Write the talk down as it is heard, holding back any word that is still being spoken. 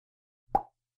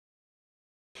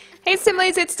Hey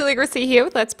Simlies, it's Deligracy here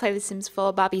with Let's Play The Sims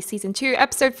 4 Barbie Season 2,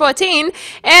 Episode 14,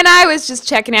 and I was just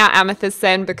checking out Amethyst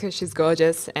then because she's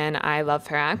gorgeous and I love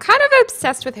her. I'm kind of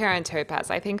obsessed with her and Topaz.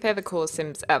 I think they're the coolest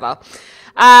Sims ever.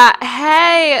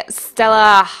 Hey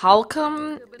Stella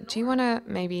Halcom, do you want to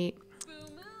maybe...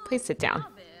 Please sit down.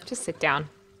 Just sit down.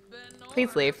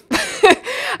 Please leave.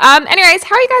 Anyways,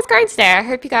 how are you guys going today? I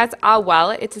hope you guys are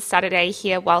well. It's a Saturday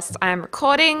here whilst I'm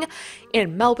recording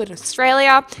in Melbourne,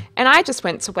 Australia, and I just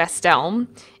went to West Elm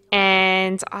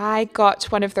and I got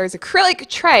one of those acrylic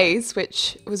trays,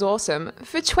 which was awesome,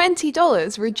 for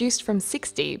 $20, reduced from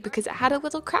 $60 because it had a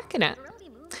little crack in it.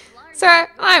 So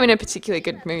I'm in a particularly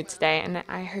good mood today, and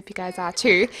I hope you guys are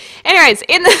too. Anyways,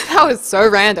 that was so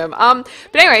random.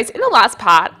 But anyways, in the last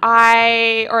part,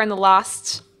 in the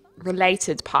last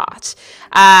related part,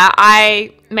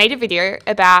 I made a video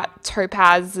about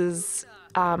Topaz's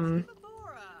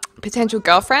potential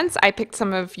girlfriends. I picked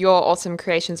some of your awesome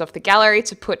creations off the gallery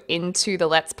to put into the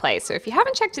Let's Play. So if you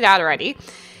haven't checked it out already,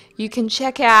 you can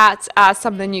check out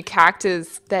some of the new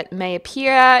characters that may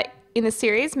appear in the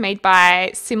series made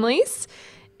by Simlies.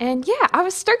 And yeah, I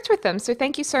was stoked with them. So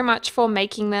thank you so much for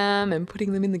making them and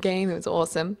putting them in the game. It was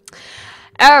awesome.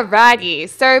 Alrighty,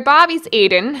 so Barbie's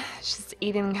eating. She's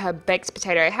eating her baked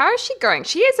potato. How is she going?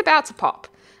 She is about to pop.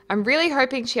 I'm really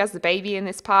hoping she has the baby in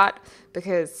this part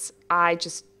because I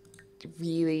just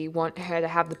really want her to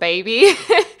have the baby.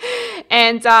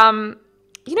 And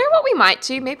you know what we might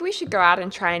do? Maybe we should go out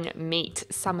and try and meet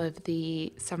some of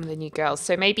the new girls.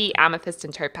 So maybe Amethyst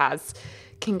and Topaz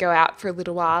can go out for a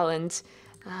little while and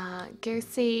go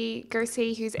see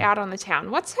who's out on the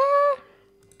town. What's her?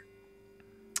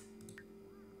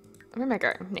 Where am I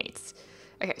going? Needs.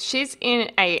 Okay, she's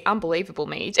in a unbelievable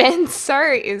mood, and so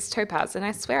is Topaz, and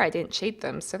I swear I didn't cheat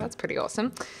them, so that's pretty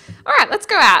awesome. All right, let's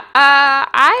go out.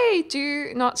 I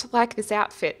do not like this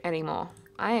outfit anymore.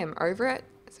 I am over it,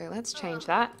 so let's change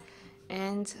that,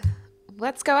 and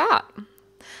let's go out.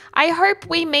 I hope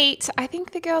we meet, I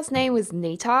think the girl's name was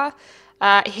Nita.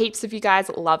 Heaps of you guys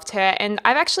loved her, and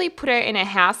I've actually put her in a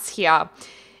house here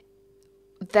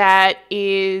that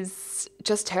is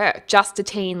just her, just a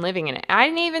teen living in it. I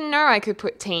didn't even know I could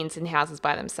put teens in houses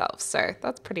by themselves, so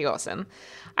that's pretty awesome.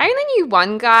 I only knew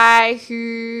one guy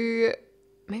who...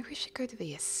 Maybe we should go to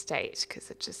the estate because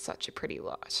it's just such a pretty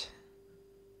lot.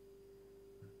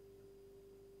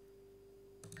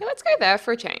 Yeah, let's go there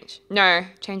for a change. No,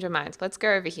 change your mind. Let's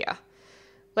go over here.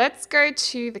 Let's go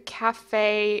to the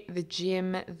cafe, the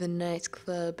gym, the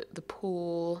nightclub, the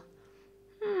pool.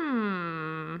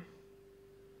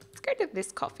 Let's go to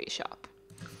this coffee shop.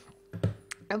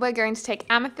 And we're going to take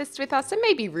Amethyst with us and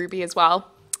maybe Ruby as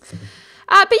well.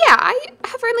 But yeah, I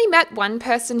have only met one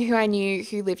person who I knew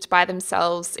who lived by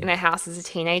themselves in a house as a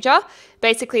teenager.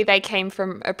 Basically, they came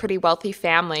from a pretty wealthy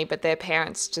family, but their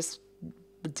parents just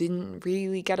didn't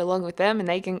really get along with them, and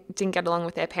they didn't get along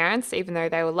with their parents, even though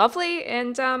they were lovely.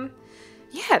 And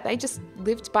yeah, they just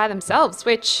lived by themselves,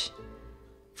 which...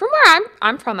 From where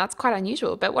I'm from, that's quite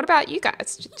unusual. But what about you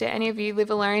guys? Do any of you live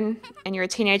alone and you're a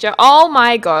teenager? Oh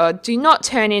my god, do not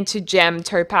turn into Gem,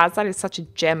 Topaz. That is such a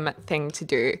Gem thing to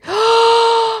do.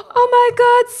 Oh my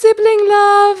god, sibling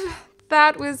love.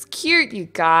 That was cute, you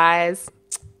guys.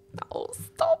 Oh,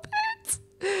 stop it.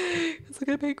 It's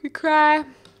gonna make me cry.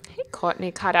 Hey,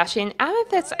 Kourtney Kardashian.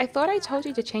 Amethyst, I thought I told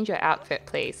you to change your outfit,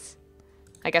 please.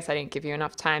 I guess I didn't give you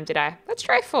enough time, did I? Let's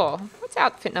try 4. What's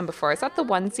outfit number 4? Is that the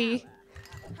onesie?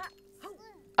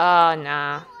 Oh,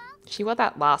 nah. She wore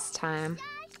that last time.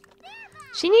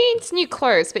 She needs new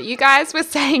clothes, but you guys were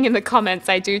saying in the comments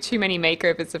I do too many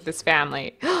makeovers of this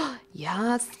family.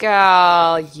 Yes,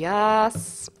 girl.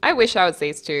 Yes. I wish I was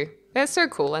these two. They're so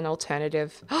cool and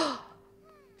alternative.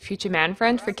 Future man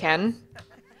friend for Ken.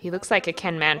 He looks like a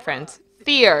Ken man friend.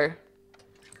 Theo.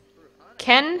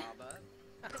 Ken,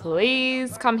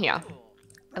 please come here.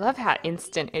 I love how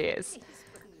instant it is.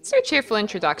 So cheerful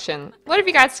introduction. A lot of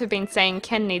you guys have been saying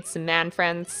Ken needs some man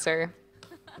friends, so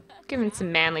give him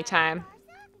some manly time.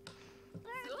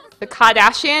 The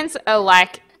Kardashians are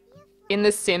like, in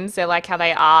The Sims, they're like how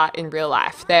they are in real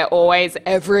life. They're always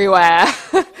everywhere.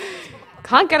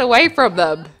 Can't get away from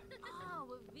them.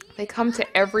 They come to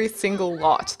every single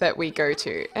lot that we go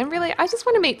to. And really, I just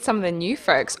want to meet some of the new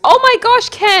folks. Oh my gosh,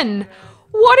 Ken!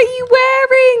 What are you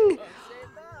wearing?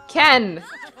 Ken!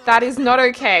 That is not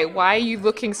okay. Why are you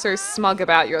looking so smug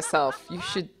about yourself? You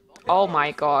should... Oh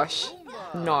my gosh.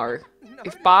 No.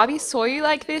 If Barbie saw you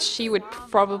like this, she would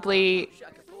probably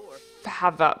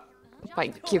have a...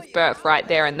 like, give birth right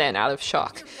there and then out of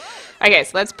shock. Okay,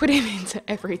 so let's put him into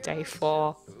everyday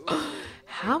 4.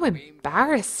 How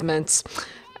embarrassment.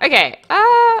 Okay,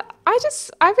 I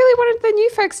really wanted the new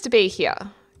folks to be here.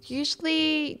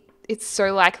 Usually it's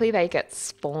so likely they get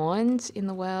spawned in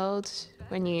the world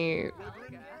when you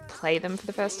play them for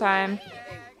the first time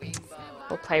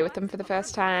or play with them for the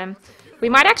first time. We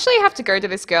might actually have to go to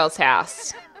this girl's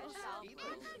house.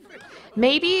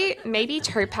 Maybe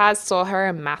Topaz saw her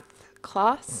in math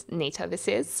class, Nita this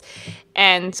is,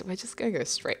 and we're just going to go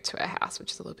straight to her house,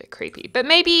 which is a little bit creepy. But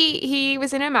maybe he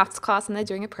was in her maths class and they're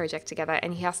doing a project together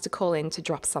and he has to call in to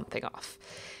drop something off.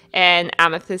 And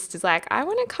Amethyst is like, I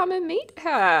want to come and meet her.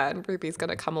 And Ruby's going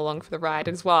to come along for the ride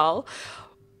as well.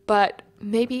 But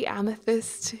maybe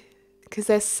Amethyst, because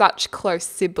they're such close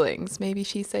siblings, maybe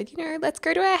she said, you know, let's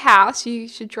go to her house. You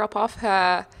should drop off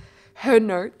her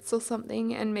notes or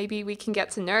something, and maybe we can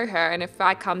get to know her. And if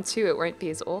I come too, it won't be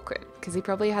as awkward, because he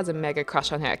probably has a mega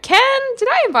crush on her. Ken, did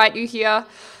I invite you here?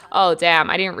 Oh, damn.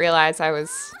 I didn't realize I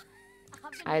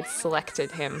had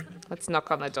selected him. Let's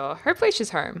knock on the door. Hopefully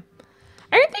she's home.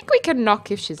 I don't think we can knock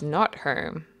if she's not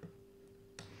home.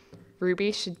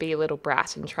 Ruby should be a little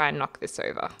brat and try and knock this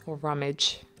over. Or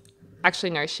rummage. Actually,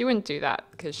 no, she wouldn't do that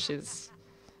because she's...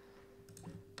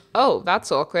 Oh,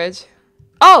 that's awkward.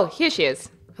 Oh, here she is.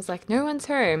 I was like, no one's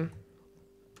home.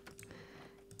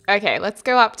 Okay, let's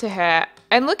go up to her.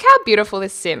 And look how beautiful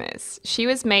this sim is. She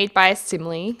was made by a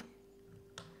Simly.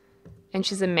 And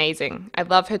she's amazing. I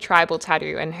love her tribal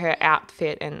tattoo and her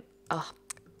outfit. And, oh,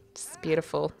 just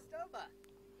beautiful.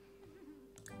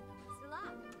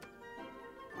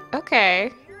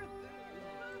 Okay.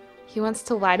 He wants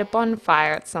to light a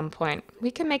bonfire at some point. We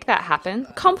can make that happen.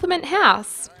 Compliment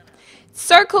house.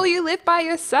 So cool you live by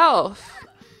yourself.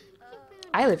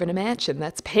 I live in a mansion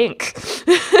that's pink.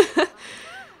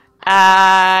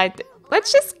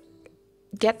 Let's just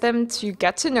get them to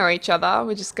get to know each other.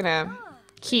 We're just gonna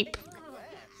keep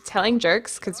telling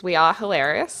jokes because we are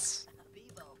hilarious.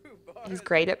 He's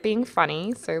great at being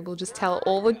funny, so we'll just tell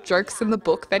all the jokes in the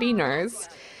book that he knows.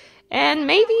 And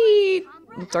maybe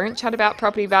don't chat about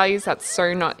property values. That's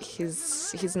so not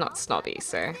he's not snobby,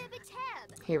 so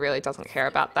he really doesn't care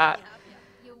about that.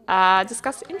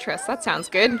 Discuss interests. That sounds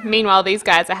good. Meanwhile, these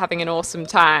guys are having an awesome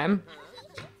time.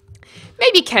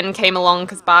 Maybe Ken came along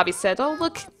because Barbie said, oh,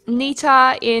 look,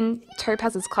 Nita in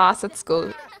Topaz's class at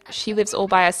school. She lives all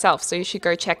by herself, so you should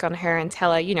go check on her and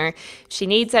tell her, you know, if she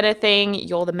needs anything,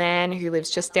 you're the man who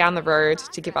lives just down the road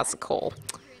to give us a call.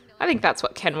 I think that's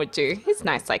what Ken would do. He's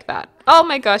nice like that. Oh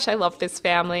my gosh, I love this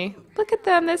family. Look at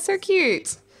them, they're so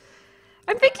cute.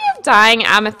 I'm thinking of dyeing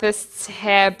Amethyst's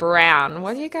hair brown.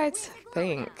 What do you guys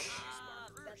think?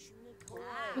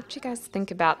 What do you guys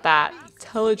think about that?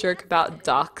 Tell a joke about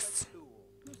ducks.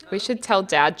 We should tell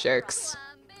dad jokes.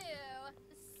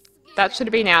 That should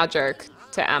have been our joke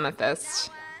to Amethyst.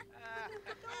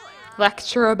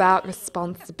 Lecture about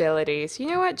responsibilities. You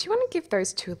know what? Do you want to give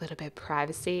those two a little bit of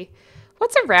privacy?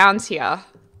 What's around here?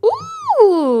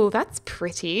 Ooh, that's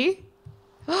pretty.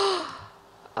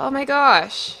 Oh my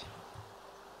gosh.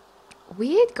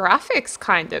 Weird graphics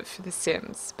kind of for The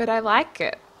Sims, but I like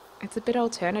it. It's a bit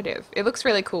alternative. It looks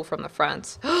really cool from the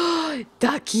front.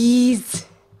 Duckies!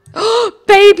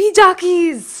 Baby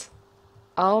duckies!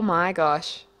 Oh my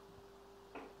gosh.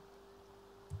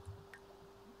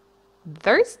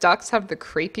 Those ducks have the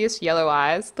creepiest yellow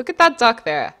eyes. Look at that duck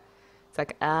there. It's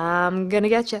like, I'm gonna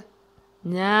get you.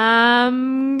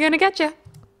 I'm gonna get you.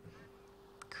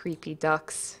 Creepy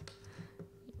ducks.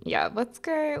 Yeah,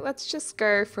 let's just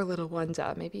go for a little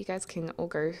wander. Maybe you guys can all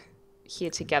go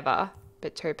here together,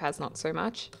 but Topaz not so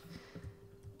much.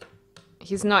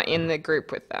 He's not in the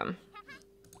group with them.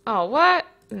 Oh, what?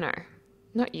 No,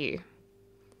 not you.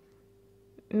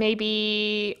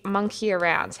 Maybe monkey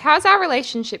around. How's our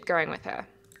relationship going with her?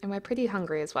 And we're pretty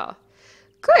hungry as well.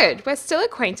 Good, we're still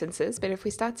acquaintances, but if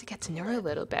we start to get to know her a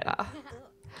little better.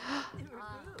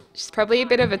 She's probably a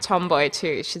bit of a tomboy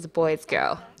too. She's a boy's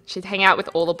girl. She'd hang out with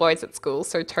all the boys at school,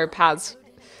 so Topaz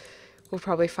will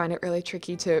probably find it really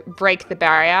tricky to break the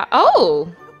barrier.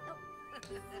 Oh!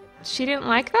 She didn't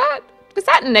like that? Was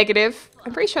that negative?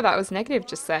 I'm pretty sure that was negative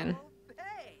just then.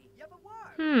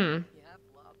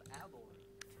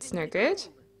 It's no good.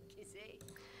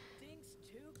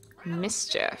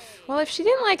 Mischief. Well, if she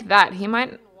didn't like that,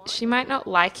 she might not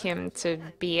like him to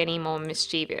be any more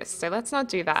mischievous. So let's not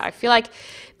do that. I feel like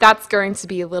that's going to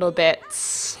be a little bit,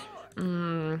 you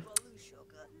know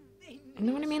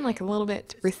what I mean? Like a little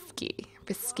bit risky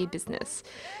business.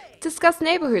 Discuss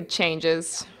neighborhood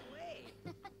changes.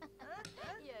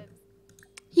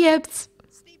 Yips.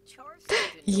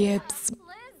 Yips.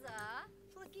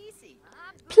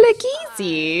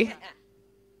 Plageezy.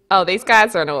 Oh, these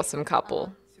guys are an awesome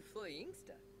couple.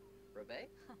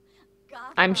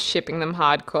 I'm shipping them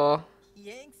hardcore.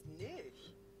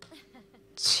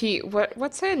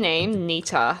 What's her name?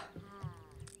 Nita.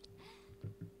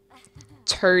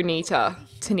 Tonita.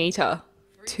 Tanita.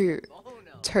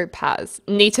 Topaz.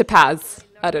 Nita Paz.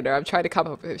 I don't know. I'm trying to come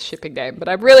up with a shipping name, but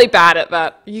I'm really bad at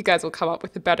that. You guys will come up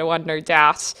with a better one, no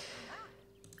doubt.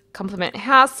 Compliment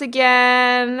house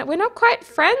again. We're not quite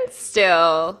friends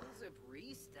still.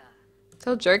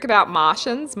 Still joke about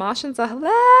Martians. Martians are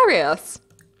hilarious.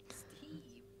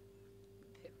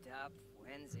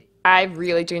 I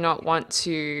really do not want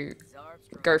to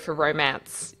go for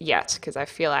romance yet, because I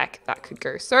feel like that could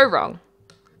go so wrong.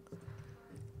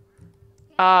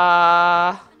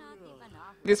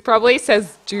 This probably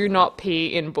says do not pee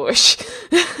in bush.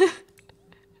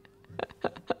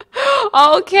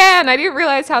 Oh, Ken, I didn't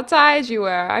realize how tired you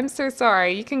were. I'm so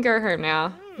sorry. You can go home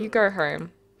now. You go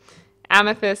home.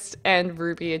 Amethyst and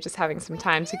Ruby are just having some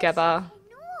time together.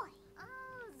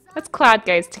 Let's cloud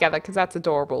gaze together because that's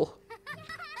adorable.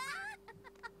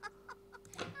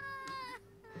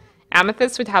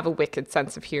 Amethyst would have a wicked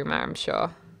sense of humor, I'm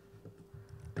sure.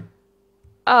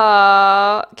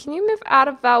 Can you move out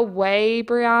of our way,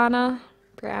 Brianna?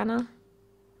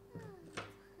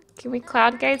 Can we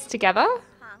cloud gaze together?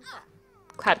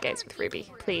 Cloud gaze with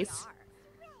Ruby, please.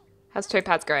 How's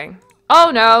Topaz going?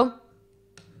 Oh no!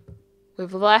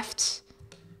 We've left.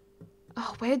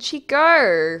 Oh, where'd she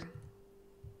go?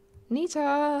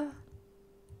 Nita.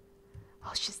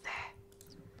 Oh, she's there.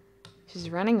 She's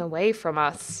running away from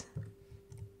us.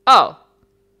 Oh.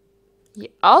 Yeah.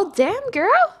 Oh, damn,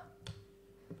 girl.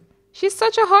 She's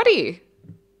such a hottie.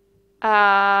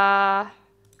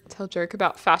 Tell joke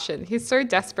about fashion. He's so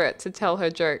desperate to tell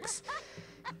her jokes.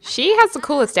 She has the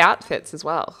coolest outfits as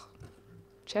well.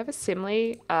 Whichever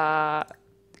Simley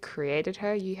created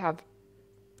her, you have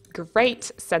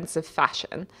great sense of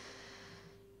fashion.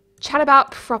 Chat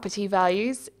about property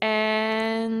values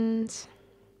and...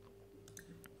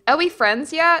 Are we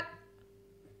friends yet?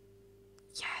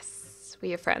 Yes,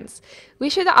 we are friends. We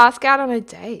should ask out on a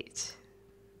date.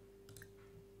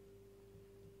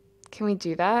 Can we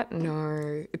do that?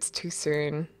 No, it's too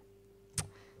soon.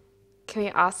 Can we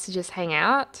ask to just hang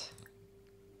out?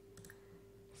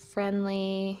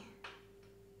 Friendly.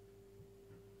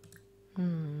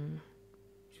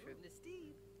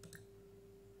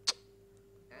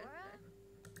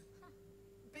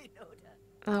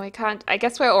 Oh, we can't. I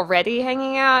guess we're already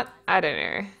hanging out. I don't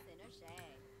know.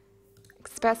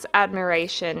 Express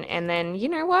admiration, and then, you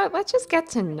know what? Let's just get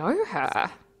to know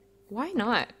her. Why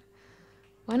not?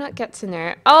 Why not get to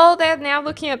know? Oh, they're now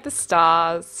looking at the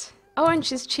stars. Oh, and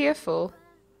she's cheerful.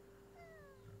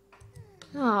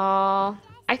 Oh,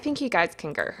 I think you guys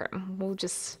can go home. We'll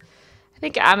just... I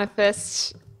think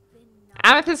Amethyst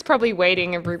probably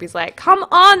waiting, and Ruby's like, come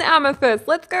on, Amethyst,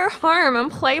 let's go home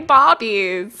and play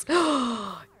Barbies.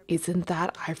 Isn't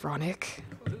that ironic?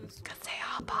 Because they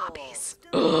are Barbies.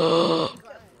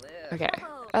 Okay.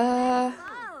 I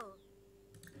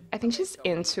think she's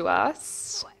into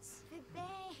us.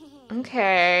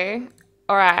 Okay.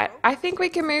 All right. I think we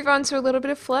can move on to a little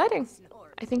bit of flirting.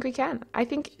 I think we can. I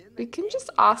think we can just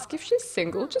ask if she's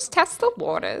single. Just test the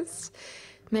waters.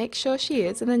 Make sure she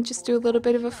is, and then just do a little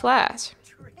bit of a flirt.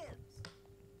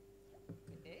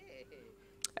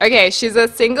 Okay, she's a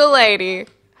single lady.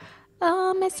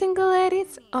 All my single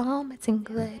ladies, all my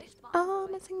single ladies, all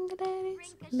my single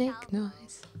ladies, make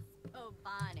noise.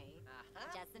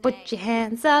 Put your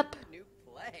hands up.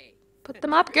 Put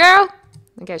them up, girl.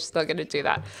 Okay, she's not gonna do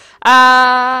that.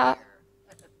 Oh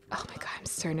my god, I'm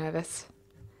so nervous.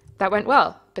 That went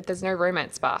well, but there's no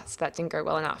romance bar, so that didn't go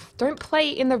well enough. Don't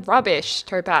play in the rubbish,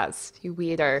 Topaz, you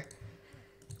weirdo. It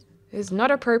is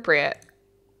not appropriate.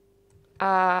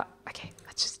 Okay,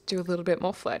 let's just do a little bit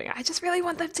more flirting. I just really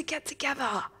want them to get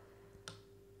together.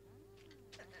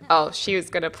 Oh, she was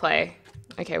gonna play.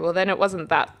 Okay, well then it wasn't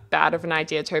that bad of an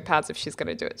idea, Topaz, if she's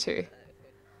gonna do it too.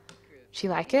 She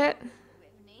like it?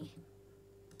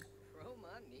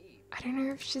 I don't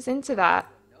know if she's into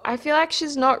that. I feel like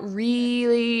she's not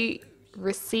really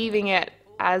receiving it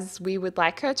as we would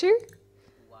like her to.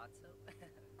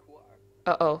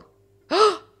 Uh-oh.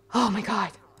 Oh my god.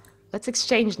 Let's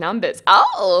exchange numbers.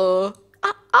 Oh!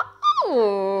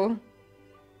 Oh!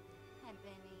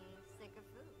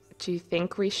 Do you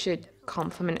think we should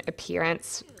compliment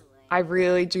appearance? I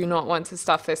really do not want to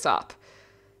stuff this up.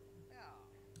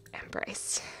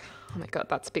 Embrace. Oh my god,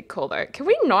 that's a big call though. Can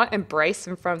we not embrace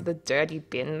in front of the dirty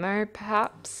bin though,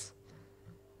 perhaps?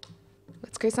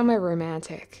 Let's go somewhere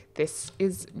romantic. This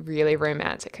is really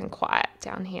romantic and quiet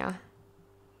down here.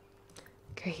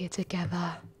 Go here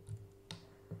together.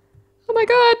 Oh my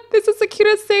god, this is the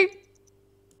cutest thing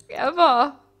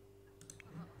ever.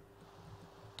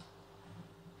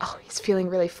 Oh, he's feeling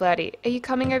really flirty. Are you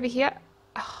coming over here?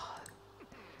 Oh,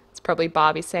 it's probably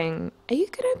Barbie saying, are you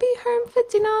going to be home for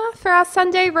dinner for our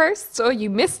Sunday roasts? Or you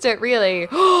missed it, really.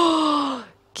 Oh,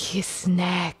 kiss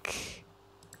neck.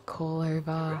 Call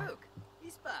over.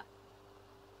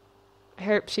 I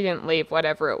hope she didn't leave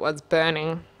whatever it was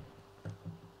burning.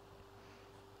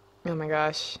 Oh my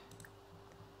gosh.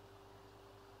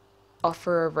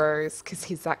 Offer a rose, because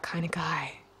he's that kind of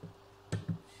guy.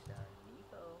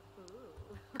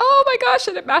 Oh my gosh,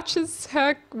 and it matches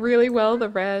her really well, the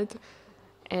red.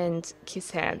 And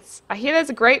kiss hands. I hear there's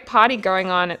a great party going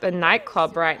on at the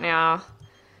nightclub right now.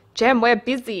 Jem, we're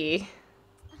busy.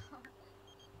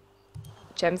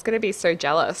 Jem's gonna be so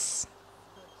jealous.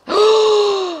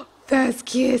 First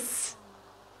kiss.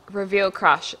 Reveal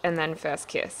crush, and then first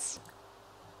kiss.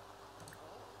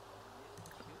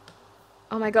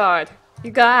 Oh my god,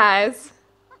 you guys.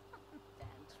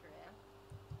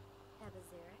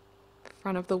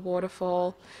 Front of the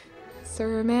waterfall. So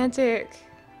romantic.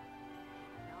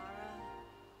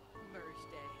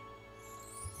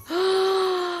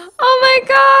 Oh my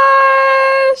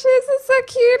gosh, this is the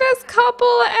cutest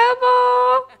couple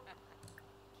ever.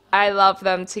 I love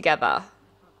them together.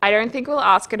 I don't think we'll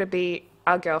ask her to be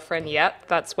our girlfriend yet.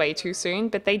 That's way too soon,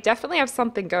 but they definitely have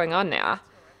something going on now.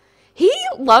 He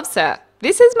loves her.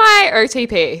 This is my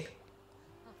OTP.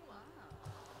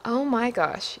 Oh my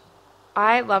gosh.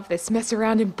 I love this mess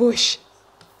around in bush.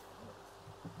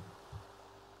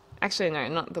 Actually, no,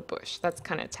 not the bush. That's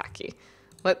kind of tacky.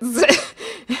 Let's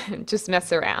just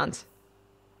mess around.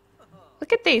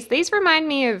 Look at these. These remind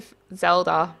me of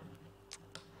Zelda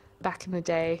back in the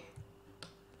day.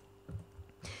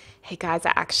 Hey guys,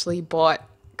 I actually bought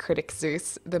Critic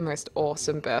Zeus the most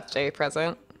awesome birthday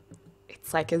present.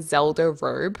 It's like a Zelda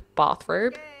robe,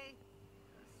 bathrobe.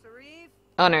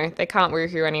 Oh no, they can't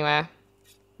woohoo anywhere.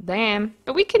 Damn,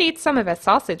 but we could eat some of her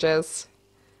sausages.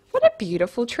 What a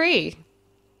beautiful tree.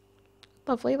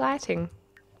 Lovely lighting.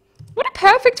 What a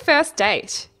perfect first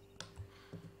date.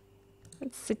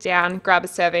 Let's sit down, grab a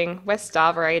serving. We're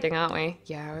starving, aren't we?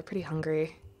 Yeah, we're pretty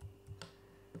hungry.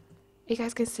 Are you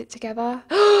guys gonna sit together?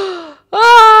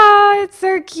 Oh, it's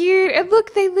so cute. And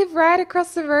look, they live right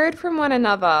across the road from one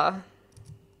another.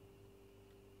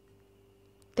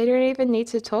 They don't even need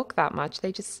to talk that much.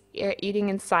 They just are eating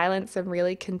in silence and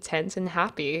really content and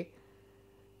happy.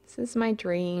 This is my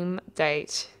dream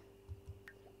date.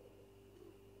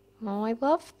 Oh, I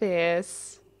love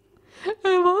this.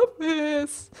 I love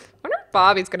this. I wonder if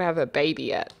Barbie's gonna have a baby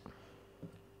yet.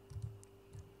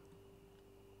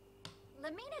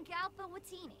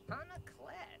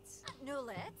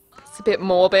 It's a bit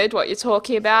morbid what you're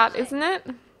talking about, isn't it?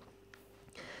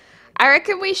 I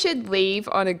reckon we should leave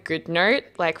on a good note.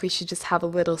 Like, we should just have a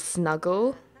little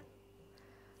snuggle.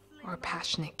 Or a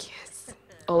passionate kiss.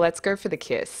 Oh, let's go for the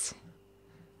kiss.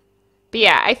 But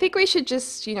yeah, I think we should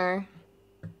just, you know,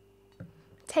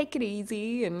 take it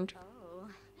easy and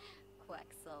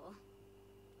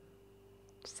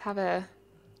just have a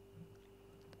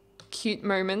cute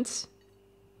moment.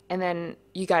 And then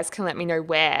you guys can let me know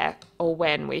where or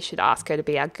when we should ask her to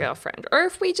be our girlfriend. Or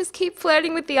if we just keep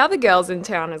flirting with the other girls in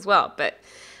town as well. But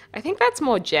I think that's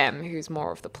more Jem, who's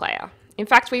more of the player. In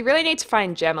fact, we really need to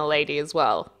find Jem a lady as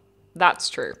well. That's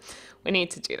true. We need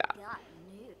to do that.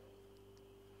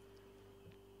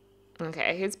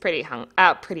 Okay, he's pretty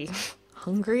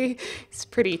hungry. He's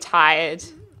pretty tired.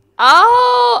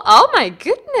 Oh my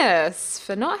goodness.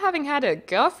 For not having had a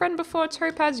girlfriend before,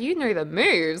 Topaz, you know the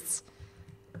moves.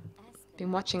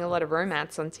 Been watching a lot of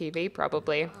romance on TV,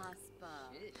 probably.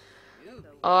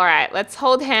 Alright, let's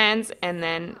hold hands and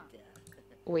then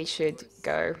we should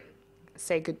go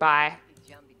say goodbye.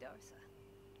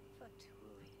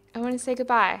 I want to say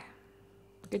goodbye.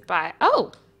 Goodbye.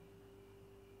 Oh!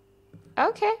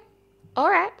 Okay.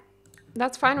 Alright.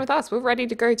 That's fine with us. We're ready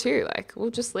to go too. Like,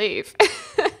 we'll just leave.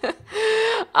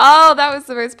 Oh, that was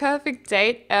the most perfect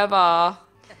date ever.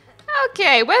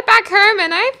 Okay, we're back home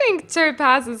and I think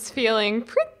Topaz is feeling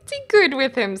pretty good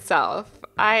with himself.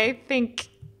 I think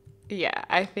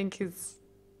he's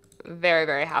very,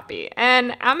 very happy.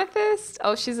 And Amethyst,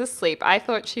 oh, she's asleep. I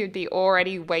thought she would be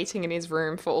already waiting in his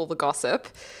room for all the gossip,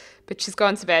 but she's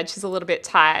gone to bed. She's a little bit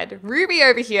tired. Ruby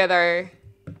over here though,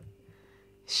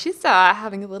 she's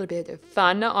having a little bit of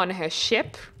fun on her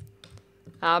ship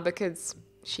because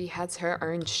she has her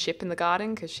own ship in the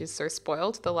garden because she's so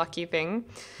spoiled, the lucky thing.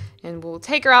 And we'll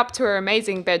take her up to her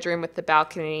amazing bedroom with the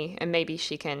balcony and maybe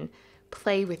she can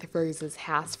play with Rose's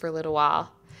house for a little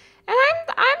while. And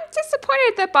I'm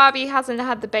disappointed that Barbie hasn't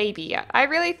had the baby yet. I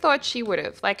really thought she would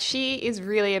have. Like, she is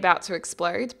really about to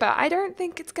explode, but I don't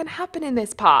think it's going to happen in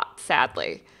this part,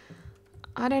 sadly.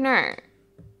 I don't know.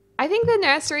 I think the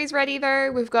nursery's ready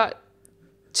though. We've got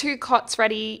 2 cots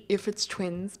ready if it's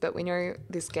twins, but we know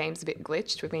this game's a bit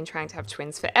glitched. We've been trying to have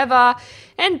twins forever,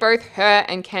 and both her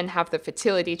and Ken have the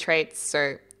fertility traits,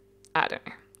 so I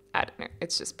don't know.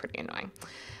 It's just pretty annoying.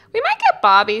 We might get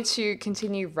Barbie to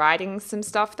continue writing some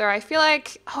stuff though. I feel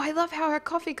like, oh, I love how her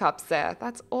coffee cup's there.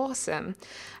 That's awesome.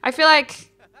 I feel like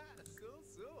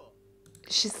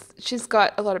she's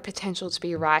got a lot of potential to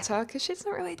be a writer because she's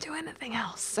not really doing anything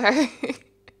else, so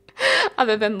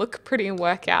other than look pretty and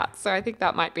work out. So I think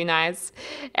that might be nice.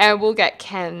 And we'll get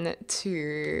Ken to,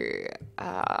 you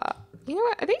know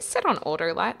what? Are these set on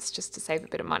auto lights just to save a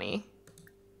bit of money?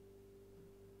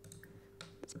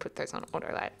 Let's put those on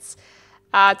auto lights.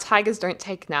 Tigers don't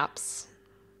take naps.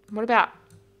 What about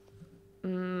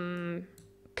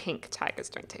pink? Tigers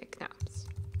don't take naps.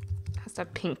 It has to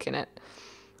have pink in it.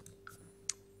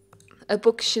 A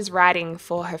book she's writing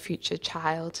for her future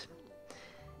child.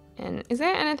 And is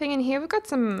there anything in here? We've got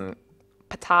some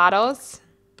potatoes.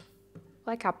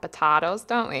 Like our potatoes,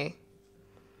 don't we?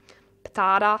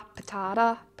 Patata,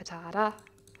 patata, patata.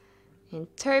 And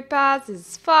Topaz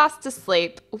is fast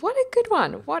asleep. What a good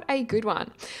one. What a good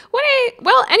one.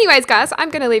 Well, anyways, guys, I'm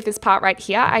going to leave this part right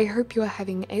here. I hope you are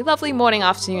having a lovely morning,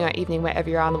 afternoon, or evening, wherever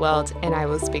you are in the world, and I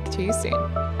will speak to you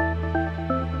soon.